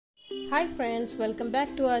Hi friends, welcome back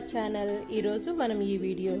to our channel. ఈరోజు మనం ఈ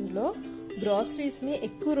వీడియోలో గ్రాసరీస్ని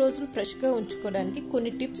ఎక్కువ రోజులు ఫ్రెష్గా ఉంచుకోవడానికి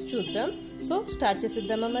కొన్ని టిప్స్ చూద్దాం. సో స్టార్ట్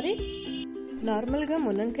చేసేద్దామా? మరి నార్మల్గా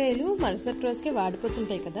మునక్కాయలు మరుసటి రోజుకే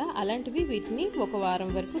వాడిపోతుంటాయి కదా, అలాంటివి వీటిని ఒక వారం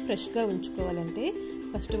వరకు ఫ్రెష్గా ఉంచుకోవాలంటే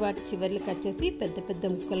ఫస్ట్ వాటి చివర్లు కట్ చేసి పెద్ద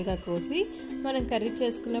పెద్ద ముక్కలుగా కోసి మనం కర్రీ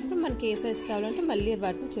చేసుకున్నప్పుడు మనకి ఏ సైజు కావాలంటే మళ్ళీ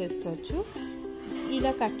వాటిని చేసుకోవచ్చు.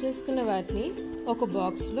 ఇలా కట్ చేసుకున్న వాటిని ఒక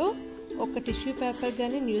బాక్స్లో ఒక టిష్యూ పేపర్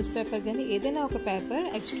కానీ న్యూస్ పేపర్ కానీ ఏదైనా ఒక పేపర్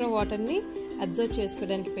ఎక్స్ట్రా వాటర్ని అబ్జర్వ్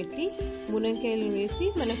చేసుకోవడానికి పెట్టి మునక్కాయలు వేసి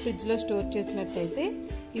మనం ఫ్రిడ్జ్లో స్టోర్ చేసినట్టయితే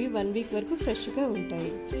ఇవి 1 వీక్ వరకు ఫ్రెష్గా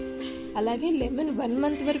ఉంటాయి. అలాగే లెమన్ 1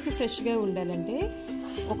 మంత్ వరకు ఫ్రెష్గా ఉండాలంటే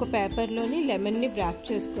ఒక పేపర్లోని లెమన్ని ర్యాప్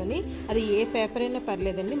చేసుకొని, అది ఏ పేపర్ అయినా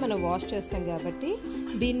పర్లేదండి, మనం వాష్ చేస్తాం కాబట్టి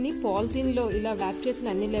దీన్ని పాలిథిన్లో ఇలా ర్యాప్ చేసిన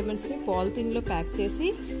అన్ని లెమన్స్ని పాలిథిన్లో ప్యాక్ చేసి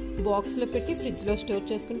బాక్స్లో పెట్టి ఫ్రిడ్జ్లో స్టోర్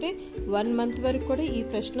చేసుకుంటే 1 మంత్ వరకు కూడా ఈ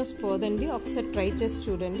ఫ్రెష్నెస్ పోదండి. ఒకసారి ట్రై చేసి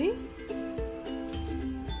చూడండి.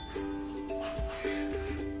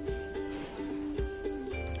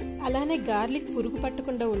 అలానే గార్లిక్ పురుగు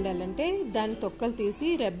పట్టకుండా ఉండాలంటే దాని తొక్కలు తీసి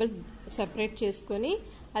రెబ్బలు సెపరేట్ చేసుకొని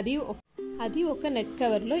అది ఒక నెట్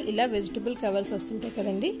కవర్లో ఇలా వెజిటబుల్ కవర్స్ వస్తుంటాయి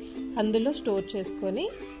కదండి, అందులో స్టోర్ చేసుకొని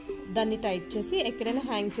దాన్ని టైట్ చేసి ఎక్కడైనా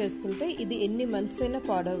హ్యాంగ్ చేసుకుంటే ఇది ఎన్ని మంత్స్ అయినా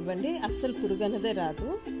పాడవ్వండి, అస్సలు పురుగు అనేదే రాదు.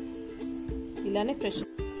 ఇలానే ఫ్రెష్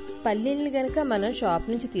పల్లీల్ని కనుక మనం షాప్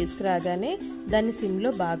నుంచి తీసుకురాగానే దాన్ని సిమ్లో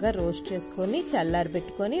బాగా రోస్ట్ చేసుకొని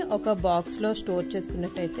చల్లారబెట్టుకొని ఒక బాక్స్లో స్టోర్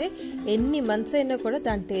చేసుకున్నట్టయితే ఎన్ని మంత్స్ అయినా కూడా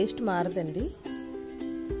దాని టేస్ట్ మారదండి.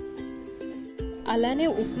 అలానే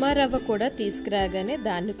ఉప్మా రవ్వ కూడా తీసుకురాగానే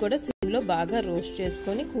దాన్ని కూడా సిమ్లో బాగా రోస్ట్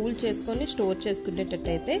చేసుకొని కూల్ చేసుకొని స్టోర్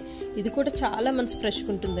చేసుకునేటట్టయితే ఇది కూడా చాలా మంత్స్ ఫ్రెష్గా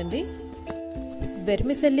ఉంటుందండి.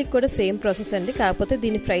 వెర్మిసెల్లికి కూడా సేమ్ ప్రాసెస్ అండి, కాకపోతే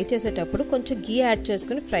దీన్ని ఫ్రై చేసేటప్పుడు కొంచెం గీ యాడ్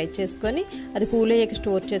చేసుకొని ఫ్రై చేసుకొని అది కూల్ అయ్యాక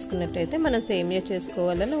స్టోర్ చేసుకున్నట్టయితే మనం సేమియా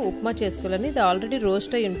చేసుకోవాలని ఉప్మా చేసుకోవాలని ఇది ఆల్రెడీ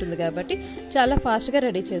రోస్ట్ అయి ఉంటుంది కాబట్టి చాలా ఫాస్ట్గా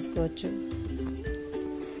రెడీ చేసుకోవచ్చు.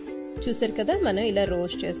 చూసారు కదా, మనం ఇలా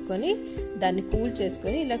రోస్ట్ చేసుకొని దాన్ని కూల్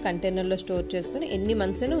చేసుకొని ఇలా కంటైనర్లో స్టోర్ చేసుకొని ఎన్ని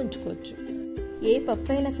మంత్స్ అయినా ఉంచుకోవచ్చు. ఏ పప్పు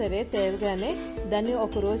అయినా సరే తేవగానే దాన్ని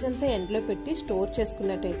ఒక రోజంతా ఎండలో పెట్టి స్టోర్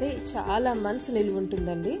చేసుకున్నట్టయితే చాలా మంత్స్ నిల్వ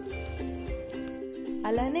ఉంటుందండి.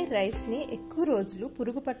 అలానే రైస్ని ఎక్కువ రోజులు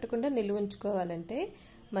పురుగు పట్టకుండా నిల్వ ఉంచుకోవాలంటే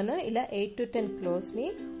మనం ఇలా 8 to 10 క్లోవ్స్ని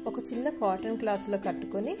ఒక చిన్న కాటన్ క్లాత్లో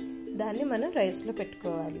కట్టుకొని దాన్ని మనం రైస్లో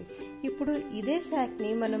పెట్టుకోవాలి. ఇప్పుడు ఇదే శాక్ని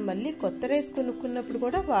మనం మళ్ళీ కొత్త రైస్ కొనుక్కున్నప్పుడు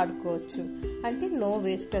కూడా వాడుకోవచ్చు, అంటే నో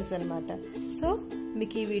వేస్టేజ్ అనమాట. సో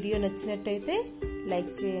మీకు ఈ వీడియో నచ్చినట్టయితే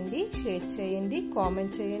లైక్ చేయండి, షేర్ చేయండి,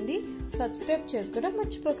 కామెంట్ చేయండి, సబ్స్క్రైబ్ చేసుకోవడం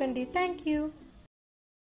మర్చిపోకండి. Thank you.